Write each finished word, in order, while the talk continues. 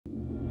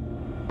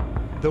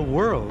The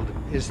world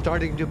is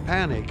starting to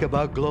panic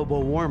about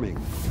global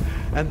warming,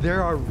 and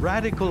there are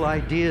radical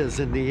ideas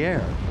in the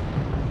air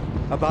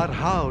about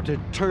how to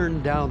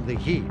turn down the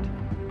heat.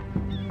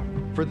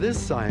 For this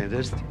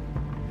scientist,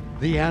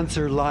 the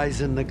answer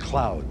lies in the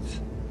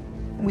clouds.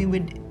 We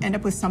would end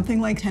up with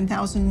something like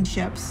 10,000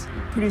 ships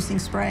producing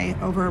spray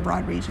over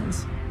broad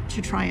regions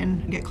to try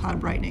and get cloud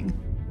brightening.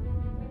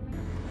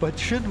 But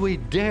should we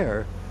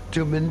dare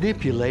to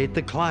manipulate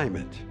the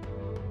climate?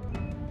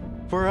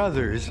 For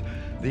others,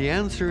 the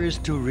answer is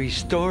to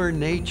restore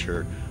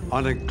nature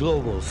on a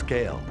global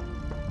scale.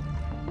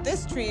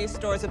 This tree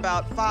stores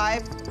about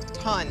 5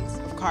 tons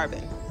of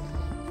carbon.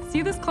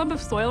 See this clump of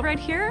soil right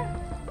here?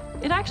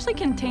 It actually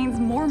contains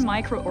more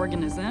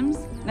microorganisms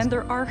than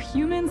there are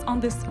humans on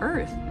this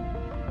Earth.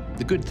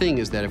 The good thing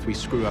is that if we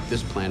screw up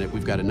this planet,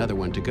 we've got another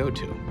one to go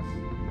to.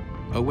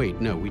 Oh wait,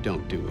 no, we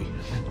don't, do we?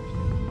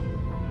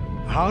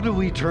 How do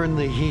we turn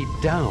the heat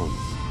down?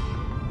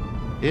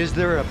 Is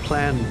there a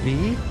plan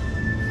B?